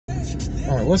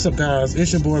Alright, what's up guys?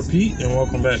 It's your boy Pete and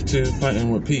welcome back to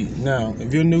Planting with Pete. Now,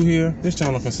 if you're new here, this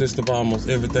channel consists of almost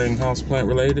everything houseplant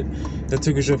related that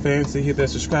tickles your fancy. Hit that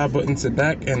subscribe button, sit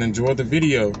back and enjoy the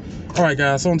video. Alright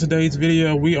guys, so in today's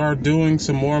video we are doing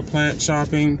some more plant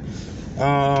shopping.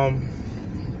 I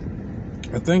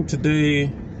think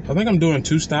I'm doing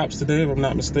 2 stops today if I'm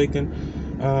not mistaken.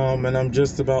 And I'm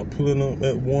just about pulling up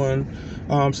at one.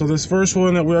 So this first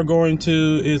one that we're going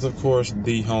to is of course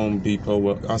the Home Depot.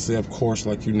 Well, I say of course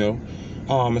like you know.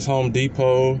 It's Home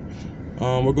Depot.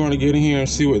 We're going to get in here and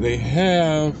see what they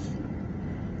have.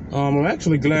 I'm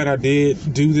actually glad I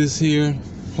did do this here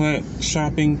plant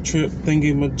shopping trip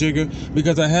thingy majigger,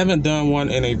 because I haven't done one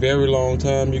in a very long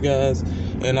time, you guys,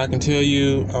 and I can tell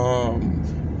you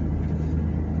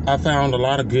I found a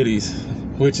lot of goodies,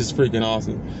 which is freaking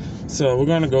awesome. So we're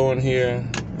gonna go in here.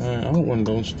 I want one of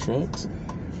those trucks.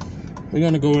 We're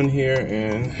gonna go in here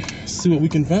and see what we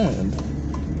can find.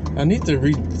 I need to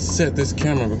reset this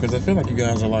camera because I feel like you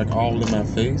guys are like all in my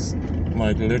face,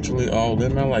 like literally all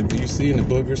in my, like, do you see any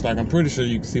boogers? Like, I'm pretty sure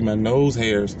you can see my nose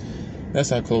hairs. That's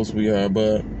how close we are.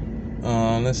 But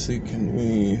let's see,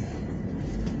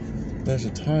 there's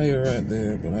a tire right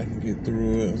there, but I can get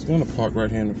through it. I was gonna park right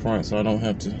here in the front so I don't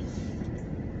have to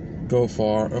go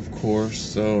far, of course.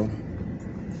 So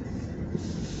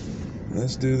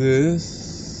let's do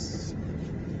this.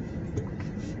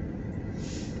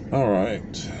 All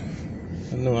right.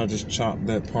 I know I just chopped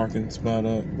that parking spot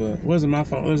up, but it wasn't my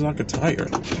fault. There's like a tire.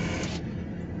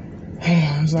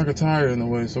 There's like a tire in the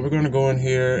way. So we're gonna go in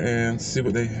here and see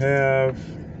what they have.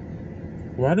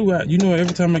 Why do I, you know,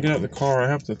 every time I get out of the car, I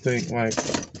have to think like,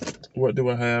 what do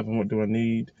I have and what do I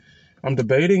need? I'm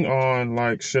debating on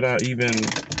like, should I even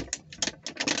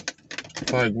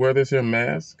like wear this here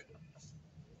mask?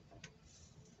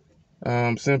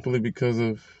 Simply because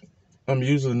of I'm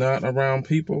usually not around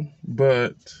people,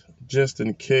 but just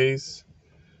in case,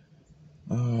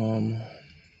 I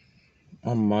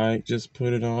might just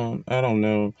put it on. I don't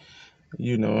know.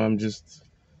 You know, I'm just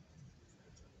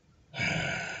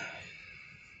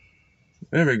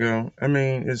there we go. I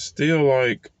mean, it's still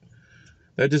like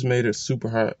that just made it super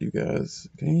hot, you guys.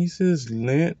 Can you see this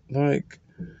lint? Like,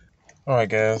 all right,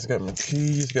 guys, got my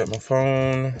keys, got my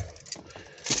phone.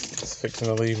 It's fixing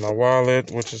to leave my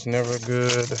wallet, which is never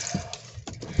good.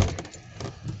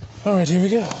 All right, here we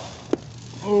go.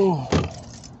 Oh,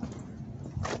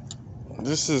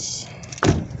 this is,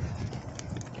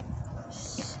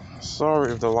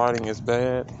 sorry if the lighting is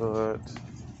bad, but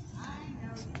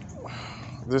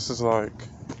this is like,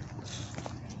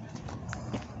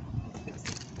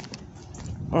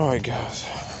 all right, guys.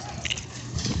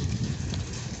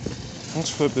 Let's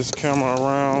flip this camera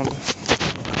around.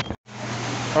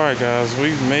 All right, guys,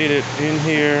 we've made it in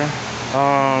here.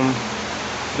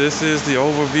 This is the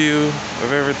overview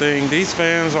of everything. These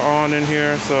fans are on in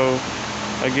here, so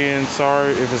again,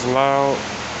 sorry if it's loud.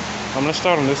 I'm gonna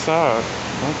start on this side.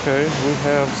 Okay, we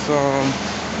have some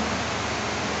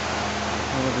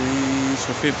of these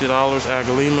for $50.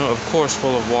 Agalima, of course,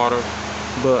 full of water,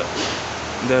 but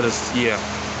that is, yeah.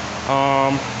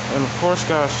 And of course,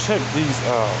 guys, check these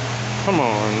out. Come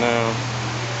on now.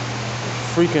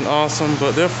 Freaking awesome,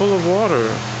 but they're full of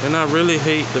water, and I really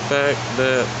hate the fact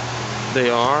that they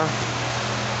are.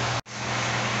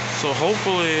 So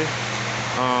hopefully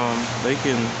they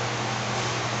can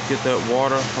get that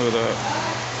water. Look at that.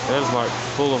 That is like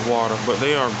full of water, but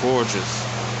they are gorgeous.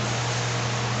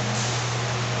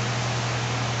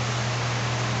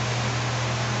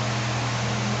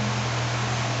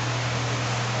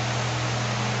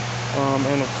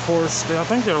 And of course, I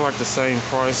think they're like the same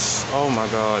price. Oh my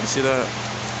God, you see that?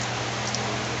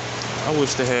 I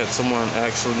wish they had someone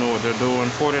actually know what they're doing.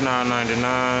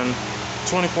 $49.99,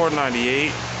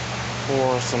 $24.98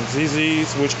 for some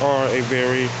ZZs, which are a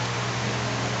very,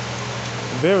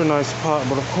 very nice pot.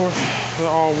 But of course, they're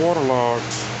all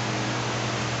waterlogged.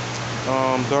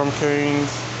 Dumb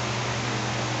canes,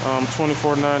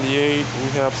 $24.98.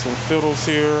 We have some fiddles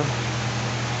here.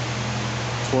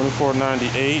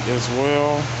 $24.98 as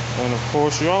well. And of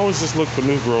course, you always just look for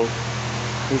new growth.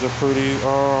 These are pretty.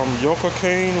 Yucca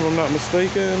cane, if I'm not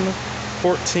mistaken,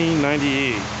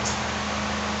 $14.98.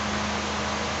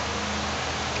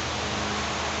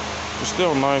 They're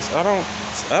still nice. I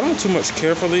don't too much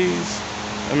care for these.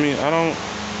 I mean, I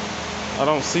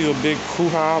don't see a big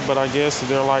hoo-ha, but I guess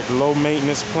they're like low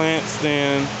maintenance plants.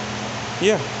 Then,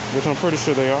 yeah, which I'm pretty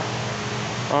sure they are.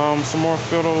 Some more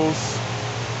fiddles.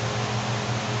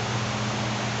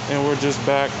 And we're just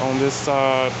back on this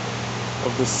side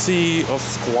of the sea of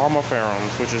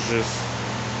squamiferums, which is just,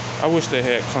 I wish they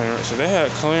had clearance. If they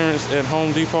had clearance at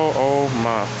Home Depot, oh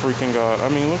my freaking God. I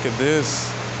mean, look at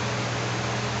this.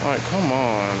 Alright, come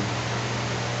on.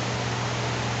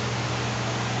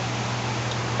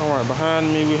 Alright,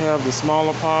 behind me we have the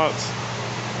smaller pots.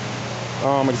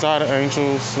 Exotic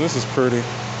angels. This is pretty.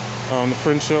 The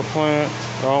friendship plant.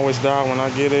 I always die when I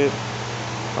get it.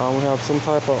 We have some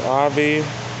type of IVE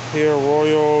here.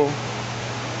 Royal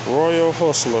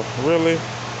Hustler. Really?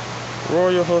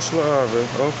 Royal Hustler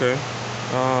IVE. Okay.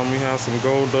 We have some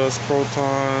gold dust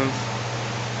protons.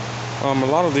 A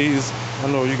lot of these I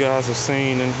know you guys have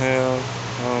seen and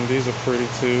have. These are pretty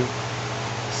too.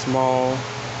 Small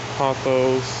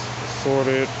pothos,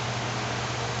 assorted.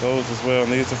 Those as well.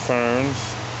 And these are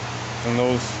ferns. And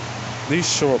these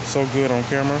show up so good on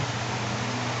camera.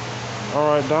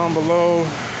 Alright, down below,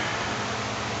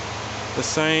 the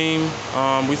same.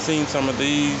 We've seen some of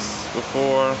these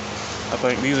before. I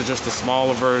think these are just a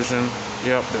smaller version.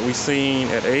 Yep, that we've seen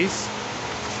at Ace.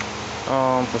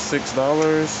 For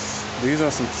 $6. These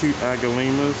are some cute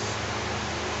agalaemas.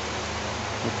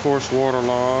 Of course,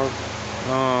 waterlogged.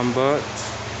 But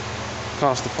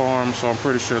Costa Farm, so I'm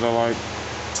pretty sure they're like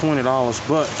 $20.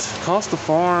 But Costa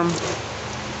Farm,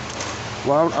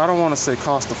 well, I don't want to say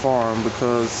Costa Farm,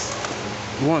 because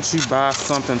once you buy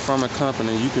something from a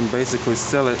company, you can basically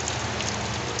sell it.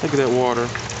 Look at that water.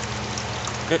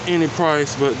 At any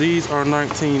price, but these are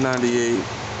 $19.98.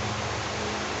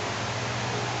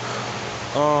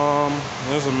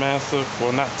 There's a massive,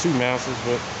 well, not too massive,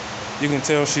 but you can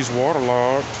tell she's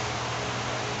waterlogged.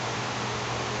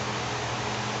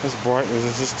 It's bright. Is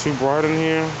it just too bright in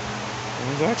here?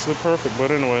 It's actually perfect,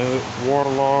 but anyway, it's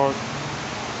waterlogged.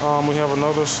 We have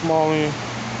another smaller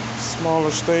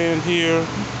stand here.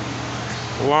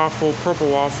 Waffle, purple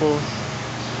waffle.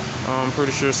 I'm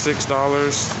pretty sure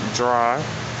 $6 dry.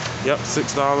 Yep,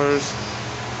 $6.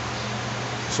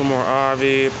 Some more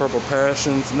IVE, purple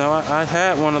passions. Now I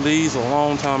had one of these a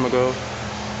long time ago.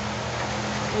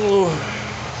 Ooh.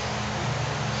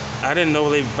 I didn't know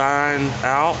they vine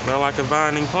out. They're like a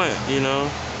vining plant, you know.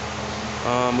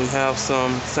 We have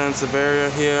some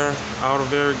Sansevieria here, outer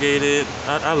variegated.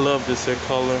 I love this here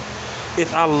color.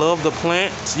 If I love the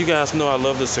plant, you guys know I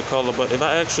love this here color, but if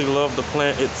I actually love the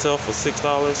plant itself for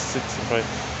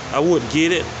 $6, I would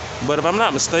get it. But if I'm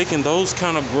not mistaken, those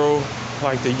kind of grow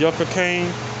like the yucca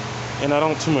cane, and I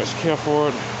don't too much care for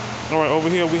it. All right, over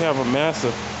here we have a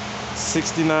massive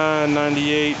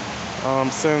 $69.98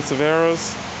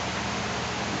 Sansevierias.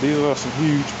 These are some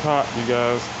huge pots, you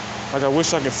guys. Like, I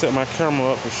wish I could set my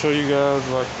camera up to show you guys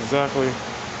like exactly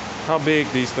how big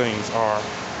these things are.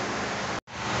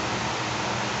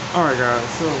 All right, guys.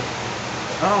 So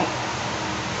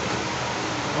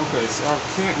okay, so I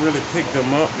can't really pick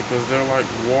them up because they're like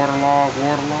waterlogged.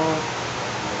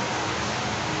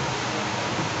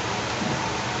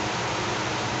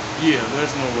 Yeah,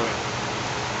 there's no way.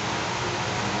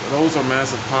 Those are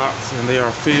massive pots and they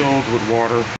are filled with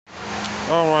water.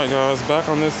 Alright guys, back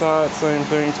on this side, same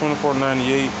thing,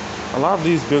 $24.98. A lot of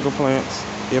these bigger plants,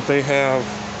 if they have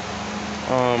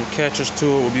catchers to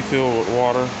it, will be filled with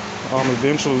water.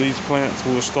 Eventually these plants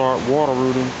will start water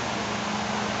rooting.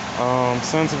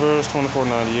 Sansevieria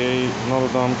 $24.98, another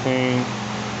Dom Queen,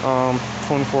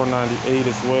 $24.98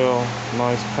 as well.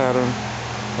 Nice pattern,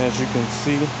 as you can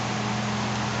see.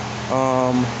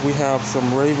 We have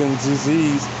some Raven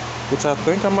ZZs, which I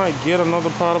think I might get another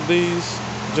pot of these,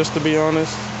 just to be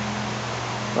honest.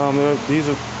 These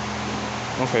are,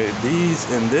 okay, these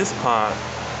in this pot.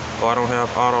 Oh, I don't have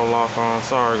auto lock on,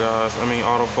 sorry guys, I mean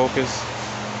autofocus.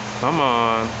 Come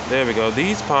on, there we go.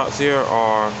 These pots here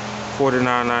are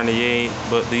 $49.98,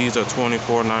 but these are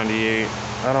 $24.98.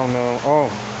 I don't know. Oh,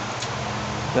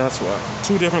 that's why.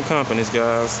 Two different companies,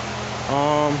 guys.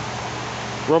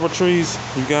 Rubber trees,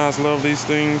 you guys love these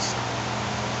things.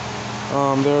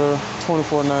 They're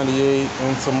 $24.98,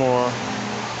 and some more,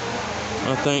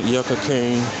 I think, yucca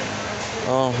cane.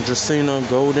 Dracaena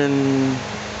golden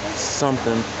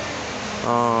something,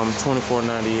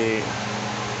 $24.98.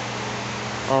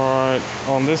 Alright,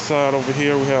 on this side over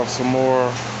here we have some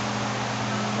more,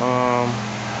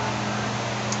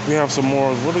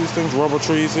 what are these things, rubber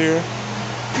trees here.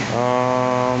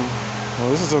 Well,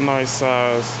 this is a nice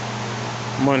size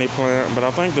money plant, but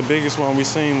I think the biggest one we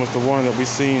seen was the one that we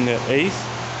seen at Ace.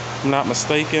 If I'm not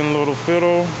mistaken, little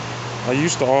fiddle. I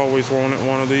used to always wanted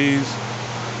one of these,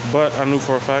 but I knew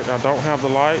for a fact I don't have the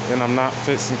light, and I'm not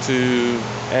fixing to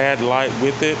add light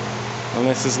with it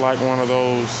unless it's like one of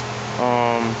those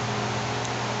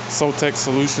Soltech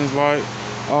Solutions light.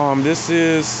 This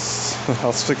is, I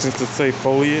was fixing to say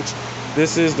foliage.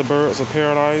 This is the Birds of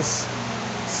Paradise.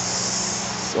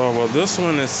 Well, this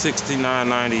one is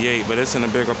 $69.98, but it's in a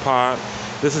bigger pot.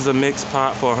 This is a mixed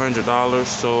pot for $100,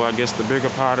 so I guess the bigger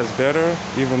pot is better,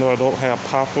 even though I don't have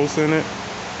pothos in it.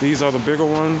 These are the bigger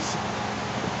ones.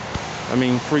 I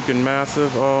mean, freaking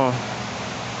massive.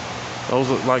 Those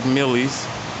look like millies,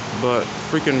 but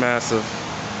freaking massive.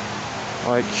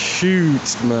 Like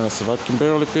huge massive. I can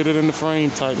barely fit it in the frame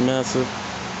type massive.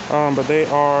 But they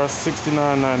are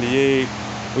 $69.98.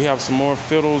 We have some more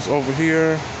fiddles over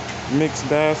here. Mixed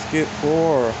basket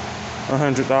for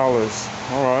 $100.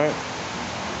 All right.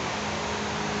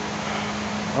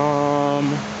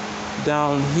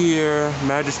 Down here,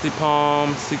 Majesty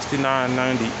Palm,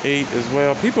 $69.98 as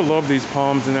well. People love these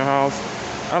palms in their house.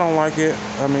 I don't like it.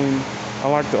 I mean, I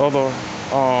like the other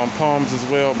palms as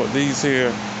well, but these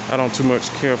here I don't too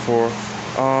much care for.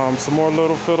 Some more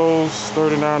little fiddles,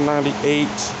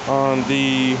 $39.98 on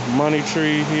the money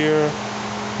tree here.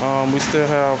 We still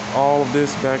have all of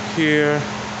this back here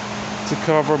to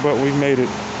cover, but we made it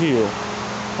here.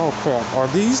 Oh crap, are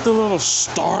these the little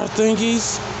star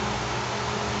thingies?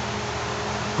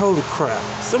 Holy crap.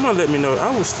 Somebody let me know.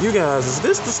 I wish you guys, is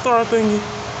this the star thingy?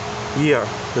 Yeah,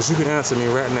 because you can answer me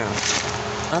right now.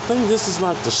 I think this is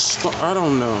like the star, I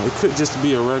don't know. It could just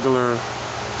be a regular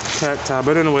cacti.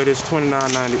 But anyway, it's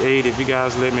 $29.98. If you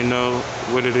guys let me know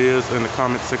what it is in the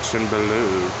comment section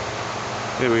below.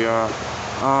 Here we are.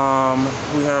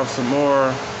 We have some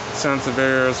more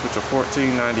Sansevieras, which are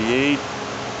 $14.98.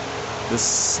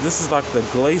 This is like the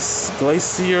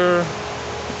glacier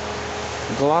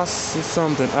gloss or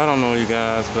something. I don't know, you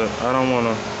guys, but I don't want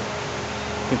to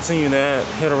continue that.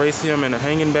 Hederaceum in a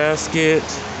hanging basket.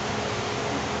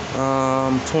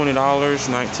 $20,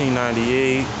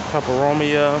 $19.98.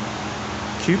 Peperomia.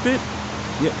 Cupid?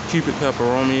 Yep, Cupid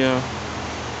peperomia.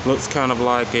 Looks kind of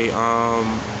like a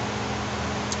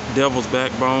devil's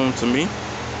backbone to me.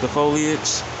 The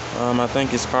foliage. I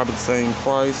think it's probably the same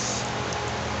price.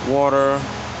 Water,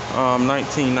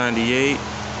 $19.98.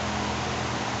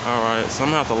 Alright, so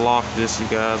I'm gonna have to lock this, you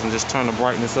guys, and just turn the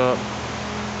brightness up.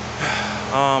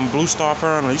 Blue Star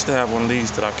Fern, I used to have one of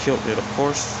these that I killed it, of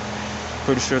course.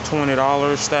 Pretty sure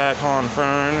 $20. Staghorn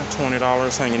Fern,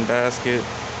 $20. Hanging basket.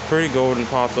 Pretty golden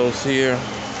pothos here.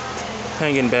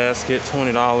 Hanging basket,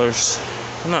 $20.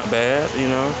 Not bad, you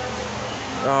know.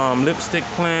 Lipstick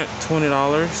plant,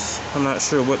 $20. I'm not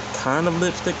sure what kind of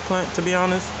lipstick plant, to be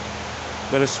honest,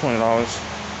 but it's $20.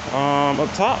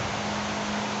 Up top,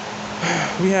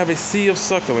 we have a sea of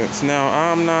succulents. Now,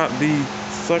 I'm not the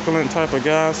succulent type of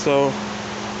guy, so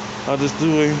I'll just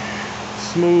do a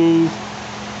smooth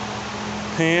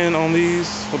pan on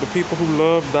these for the people who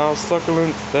love Dow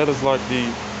succulents. That is like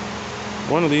the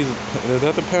one of these. Is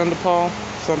that the panda paw?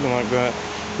 Something like that.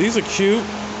 These are cute.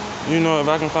 You know, if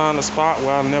I can find a spot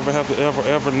where I never have to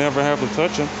never have to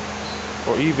touch them,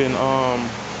 or even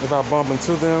if I bump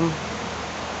into them.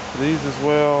 These as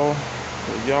well,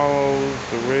 the yellows,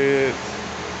 the reds.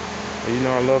 You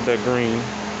know, I love that green,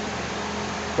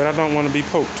 but I don't want to be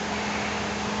poked.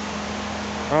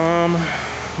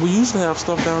 We usually have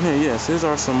stuff down here. Yes, these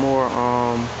are some more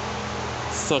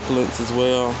succulents as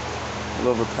well. A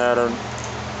little pattern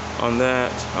on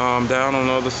that. Down on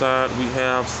the other side, we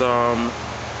have some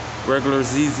regular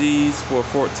ZZs for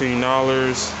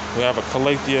 $14. We have a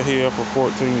Calathea here for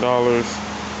 $14.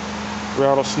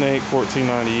 Rattlesnake,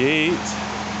 $14.98.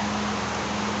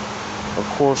 Of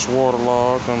course,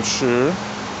 waterlogged, I'm sure.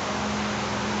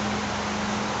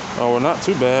 Oh, well, not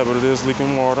too bad, but it is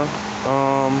leaking water.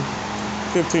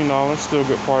 $15, still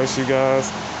good price, you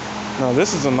guys. Now,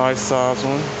 this is a nice size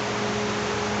one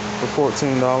for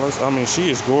 $14. I mean, she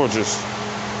is gorgeous.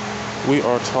 We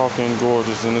are talking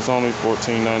gorgeous, and it's only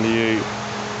 $14.98.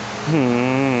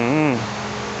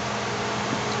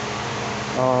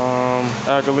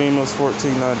 Agalimas,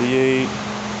 $14.98.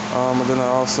 And then I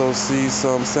also see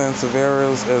some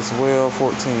Sansevieras as well,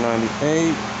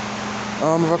 $14.98.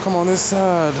 If I come on this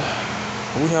side,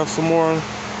 we have some more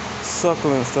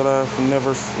succulents that I've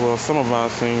never, well, some of them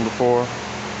I've seen before.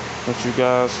 But you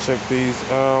guys check these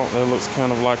out. That looks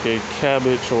kind of like a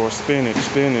cabbage or spinach.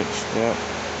 Yep.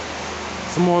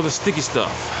 Some more of the sticky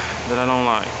stuff that I don't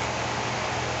like.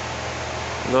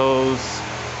 Those,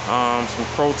 some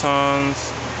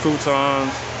croutons,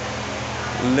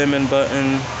 lemon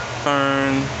button,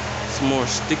 fern, some more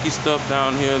sticky stuff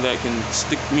down here that can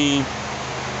stick me.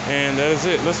 And that is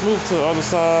it. Let's move to the other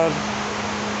side.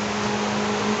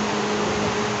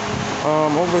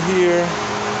 Over here.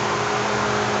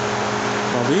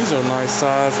 Now these are nice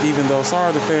size, even though,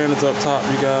 sorry the fan is up top,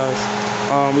 you guys.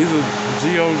 These are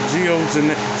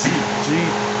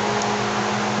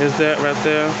is that right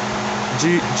there?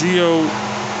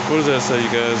 What does that say, you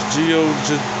guys?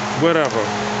 Whatever,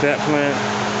 that plant.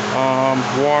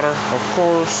 Water, of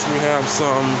course. We have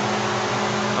some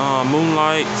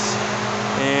moonlights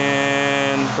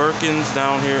and Birkins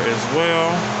down here as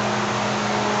well.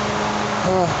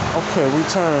 Okay, we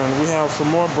turn. We have some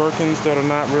more Birkins that are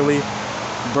not really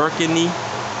Birkin-y.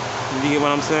 You get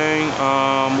what I'm saying?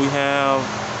 We have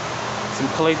some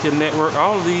Calathea Network.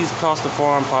 All of these cost the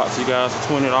farm pots, you guys,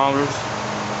 $20.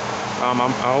 I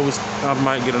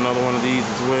might get another one of these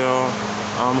as well.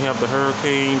 We have the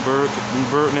Hurricane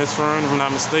Bird Nest Fern, if I'm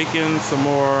not mistaken. Some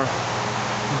more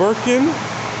Birkin.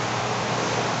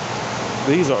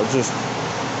 These are just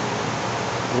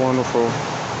wonderful.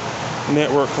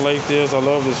 Network Calatheas. I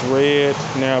love this red.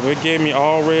 Now, if it gave me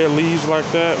all red leaves like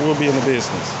that, we'll be in the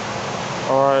business.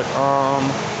 All right.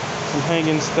 Some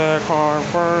hanging staghorn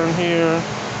fern here.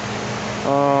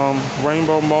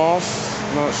 Rainbow moss.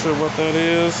 Not sure what that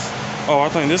is. Oh, I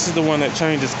think this is the one that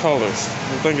changes colors.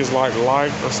 I think it's like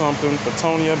light or something.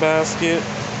 Petonia basket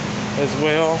as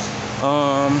well.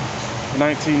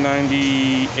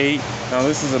 1998. Now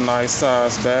this is a nice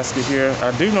size basket here.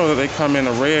 I do know that they come in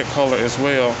a red color as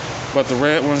well, but the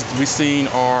red ones we seen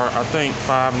are, I think,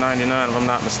 $5.99 if I'm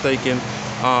not mistaken.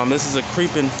 This is a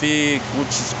creeping fig, which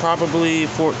is probably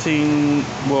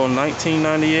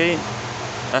 $19.98.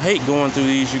 I hate going through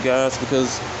these, you guys,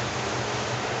 because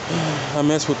I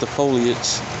mess with the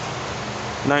foliage.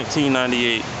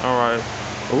 $19.98. All right.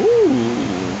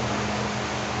 Ooh.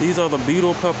 These are the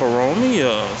beetle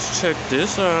peperomias. Check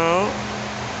this out.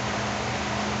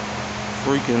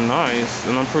 Freaking nice.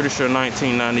 And I'm pretty sure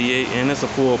 $19.98, and it's a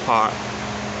full pot.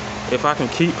 If I can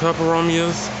keep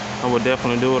peperomias, I would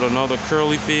definitely do it. Another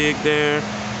curly fig there.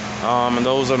 And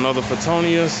those are another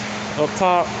Phetonias up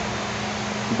top.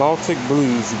 Baltic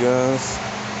blues, you guys.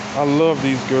 I love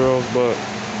these girls, but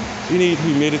you need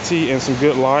humidity and some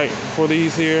good light for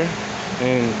these here.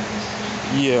 And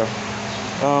yeah.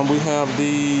 We have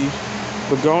the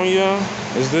begonia.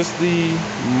 Is this the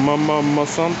mama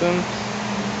something?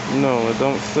 No, it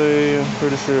don't say. I'm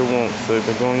pretty sure it won't say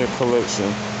begonia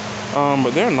collection.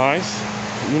 But they're nice.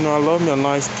 You know, I love me a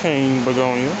nice cane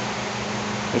begonia.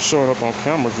 It's showing up on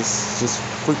camera, just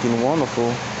freaking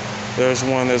wonderful. There's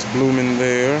one that's blooming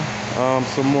there.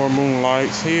 Some more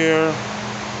moonlights here.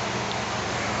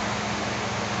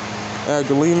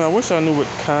 Agalima. I wish I knew what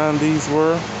kind these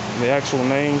were. The actual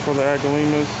name for the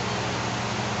Agalimas.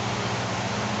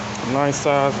 Nice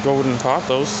size golden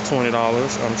pothos, $20.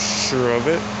 I'm sure of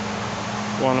it.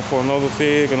 Wonderful. Another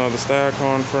fig, another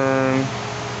staghorn fern.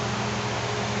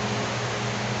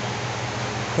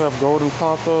 We have golden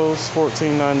pothos,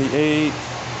 $14.98.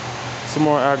 Some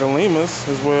more Agalimas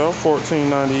as well,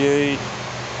 $14.98.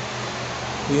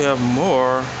 We have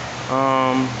more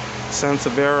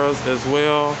Sansevieras as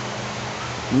well.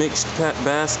 Mixed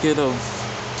basket of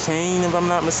cane, if I'm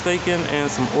not mistaken, and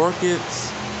some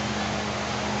orchids.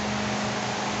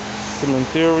 Some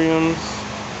anthuriums,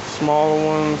 smaller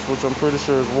ones, which I'm pretty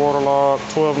sure is waterlogged,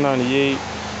 $12.98.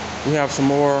 We have some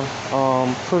more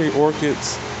pretty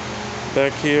orchids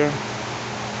back here.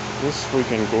 This is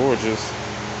freaking gorgeous.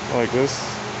 Like this.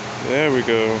 There we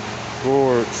go.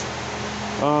 Gorge.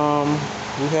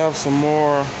 We have some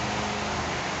more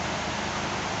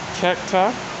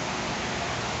cacti.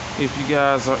 If you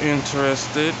guys are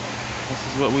interested, this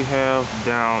is what we have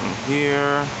down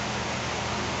here.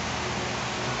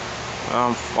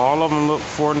 All of them look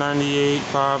 $4.98,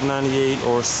 $5.98,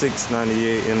 or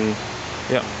 $6.98, and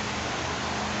yeah.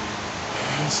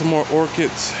 Some more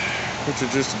orchids, which are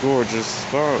just gorgeous.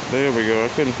 Oh, there we go. I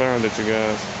couldn't find it, you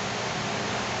guys.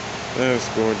 That's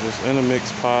gorgeous. In a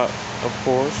mixed pot, of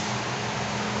course.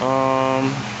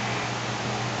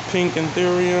 Pink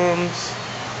anthuriums.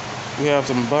 We have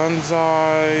some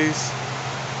bonsais.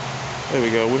 There we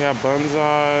go. We have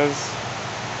bonsais.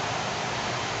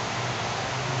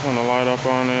 I'm gonna light up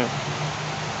on it.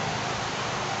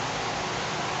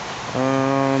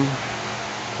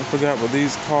 I forgot what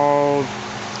these called.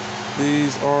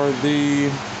 These are the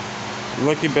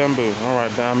Lucky Bamboo. All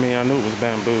right, I mean, I knew it was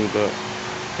bamboo, but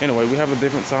anyway, we have the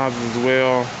different sizes as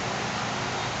well.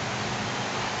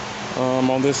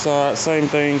 On this side, same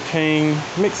thing, cane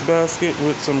mixed basket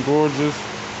with some gorgeous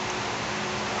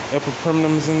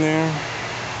epipremnums in there,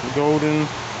 golden,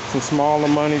 some smaller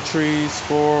money trees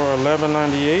for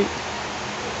 $11.98.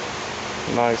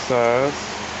 Nice size.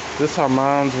 This how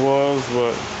mine was,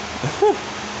 but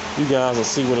you guys will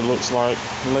see what it looks like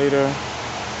later.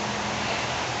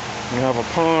 We have a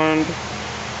pond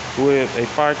with a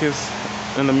ficus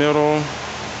in the middle.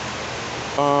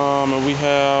 And we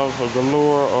have a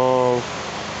galore of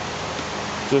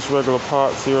just regular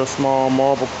pots here. Small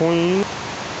marble queen,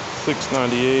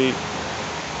 $6.98.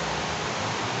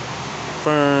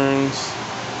 Ferns,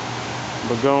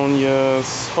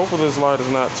 begonias. Hopefully this light is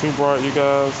not too bright, you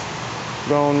guys.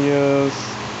 Begonias,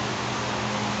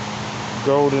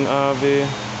 golden ivy.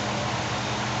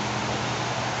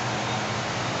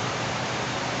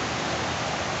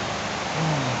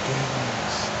 Oh my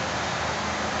goodness.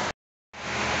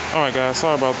 Alright guys,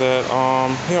 sorry about that.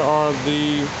 Here are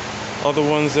the other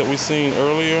ones that we seen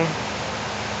earlier.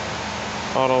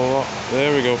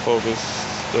 There we go, focus.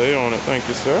 Stay on it. Thank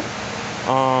you, sir.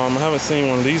 I haven't seen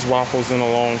one of these waffles in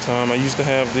a long time. I used to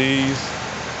have these.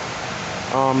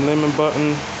 Lemon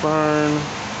button fern.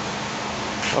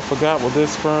 I forgot what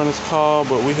this fern is called,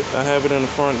 but I have it in the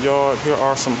front yard. Here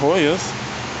are some Hoyas.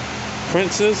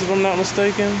 Princess, if I'm not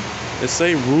mistaken. It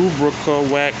say rubrica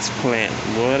wax plant.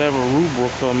 Whatever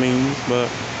rubrica means, but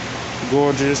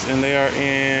gorgeous. And they are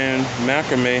in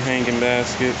macrame hanging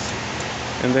baskets.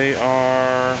 And they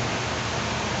are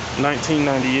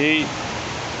 $19.98.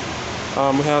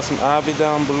 We have some ivy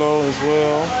down below as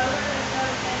well.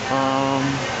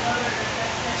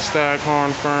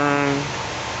 Staghorn fern,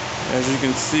 as you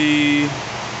can see,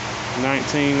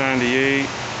 $19.98.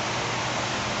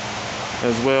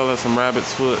 As well as some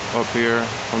rabbit's foot up here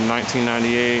from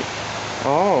 $19.98.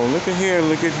 Oh, look at here,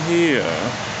 look at here.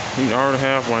 You already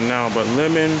have one now, but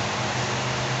lemon,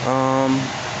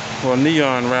 well,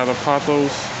 neon rather,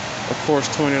 pothos, of course,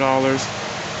 $20.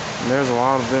 And there's a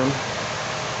lot of them.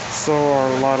 So are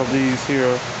a lot of these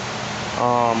here,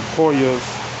 Hoyas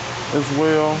as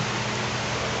well.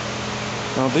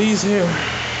 Now these here,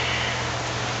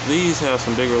 these have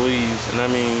some bigger leaves, and I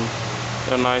mean,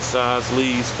 they're nice size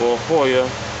leaves for a Hoya,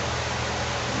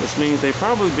 which means they've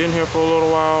probably been here for a little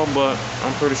while, but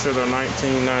I'm pretty sure they're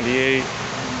 $19.98.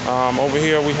 Over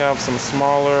here we have some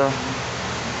smaller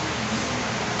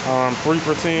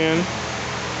 3x10,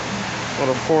 but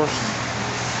of course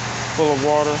full of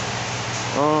water.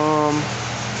 And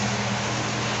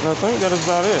I think that is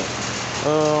about it.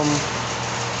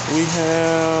 We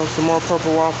have some more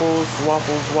purple waffles,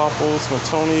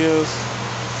 Matonias,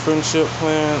 friendship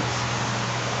plants.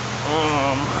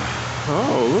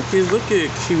 Oh, look at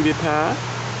cutie pie.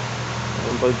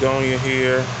 Begonia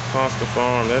here, Costa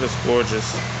Farm. That is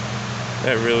gorgeous.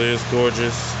 That really is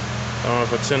gorgeous.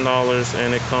 For $10,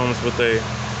 and it comes with a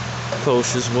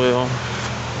coach as well.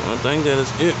 I think that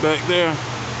is it back there.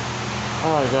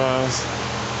 Alright guys,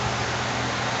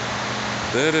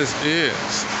 that is it.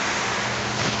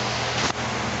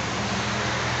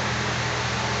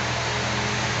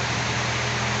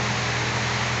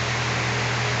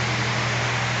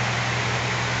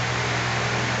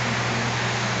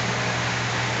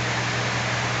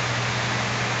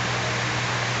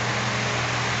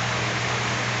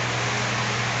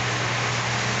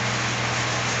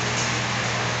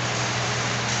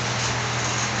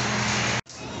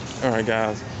 Alright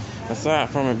guys,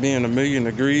 aside from it being 1,000,000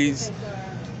 degrees,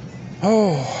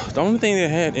 the only thing they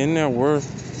had in there worth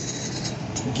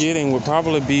getting would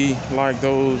probably be like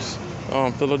those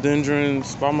philodendron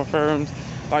spermatophorums.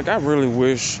 Like, I really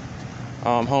wish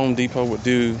Home Depot would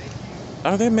do,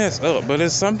 they messed up, but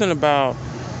it's something about,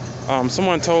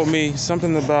 someone told me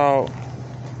something about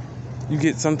you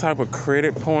get some type of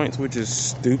credit points, which is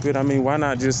stupid. I mean, why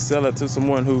not just sell it to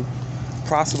someone who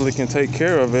possibly can take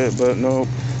care of it? But no,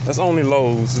 that's only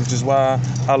Lowe's, which is why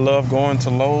I love going to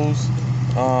Lowe's,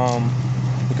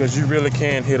 because you really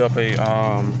can hit up a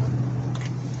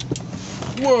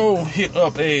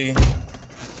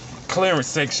clearance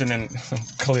section and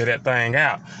clear that thing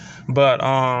out. But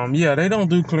yeah, they don't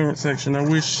do clearance section. I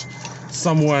wish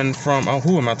someone from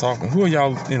who am I talking? Who are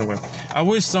y'all anyway? I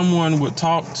wish someone would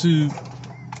talk to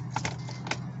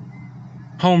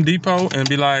Home Depot and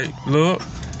be like, look,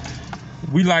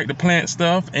 we like to plant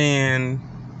stuff, and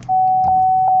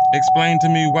explain to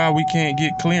me why we can't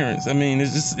get clearance. I mean, it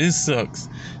sucks.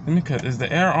 Let me cut. Is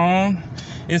the air on?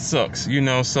 It sucks, you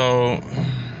know. So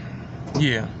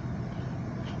yeah.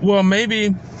 Well,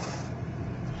 maybe,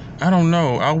 I don't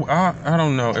know. I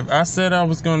don't know. If I said I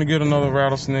was going to get another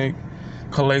rattlesnake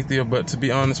calathea, but to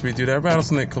be honest with you, that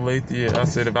rattlesnake calathea, I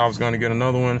said if I was going to get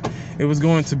another one, it was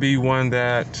going to be one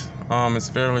that is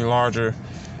fairly larger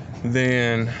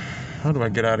than, how do I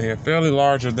get out of here? Fairly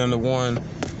larger than the one.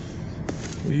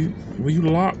 Will you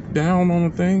lock down on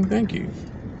the thing? Thank you.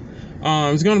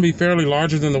 It's going to be fairly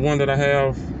larger than the one that I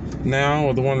have now,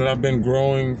 or the one that I've been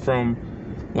growing from,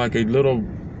 like a little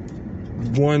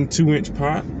 1-2 inch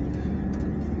pot.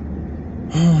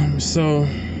 So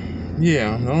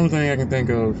yeah, the only thing I can think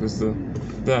of is that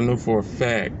I know for a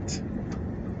fact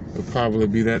would probably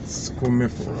be that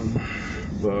squamiferum.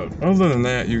 But other than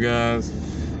that, you guys,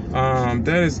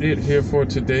 that is it here for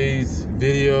today's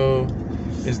video.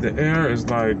 The air is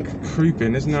like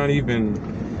creeping. It's not even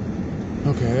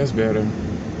Okay, that's better.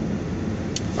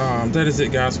 That is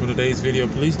it, guys, for today's video.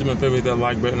 Please do me a favor, hit that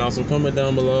like button. Also, comment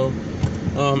down below.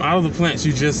 Out of the plants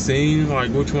you just seen,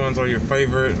 like which ones are your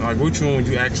favorite? Like which one would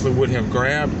you actually would have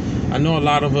grabbed? I know a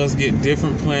lot of us get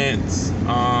different plants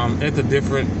at a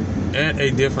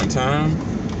different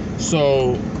time.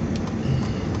 So,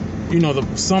 you know,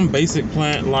 some basic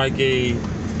plant like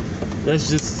let's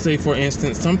just say for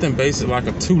instance something basic like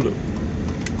a tulip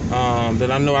that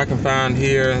I know I can find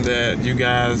here that you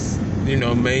guys, you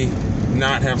know, may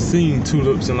not have seen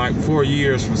tulips in like 4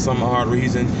 years for some odd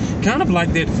reason. Kind of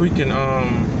like that freaking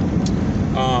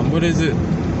what is it,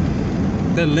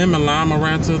 that lemon lime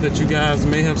arata that you guys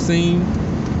may have seen,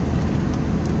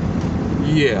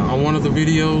 yeah, on one of the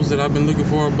videos that I've been looking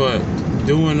for, but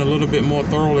doing a little bit more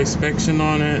thorough inspection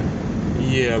on it,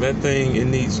 yeah, that thing, it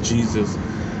needs Jesus.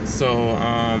 So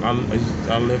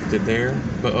I left it there,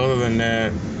 but other than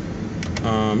that,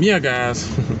 yeah, guys,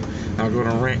 I'll go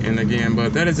to ranting again,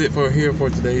 but that is it for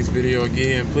today's video.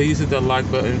 Again, please hit that like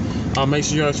button. Make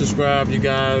sure y'all subscribe, you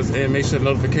guys, and make sure the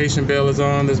notification bell is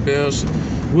on. This bell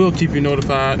will keep you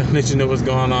notified and let you know what's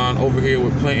going on over here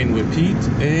with Planting with Pete.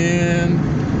 And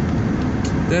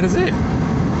that is it.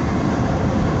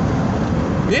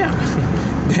 Yeah,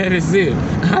 that is it.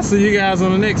 I'll see you guys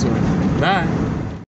on the next one. Bye.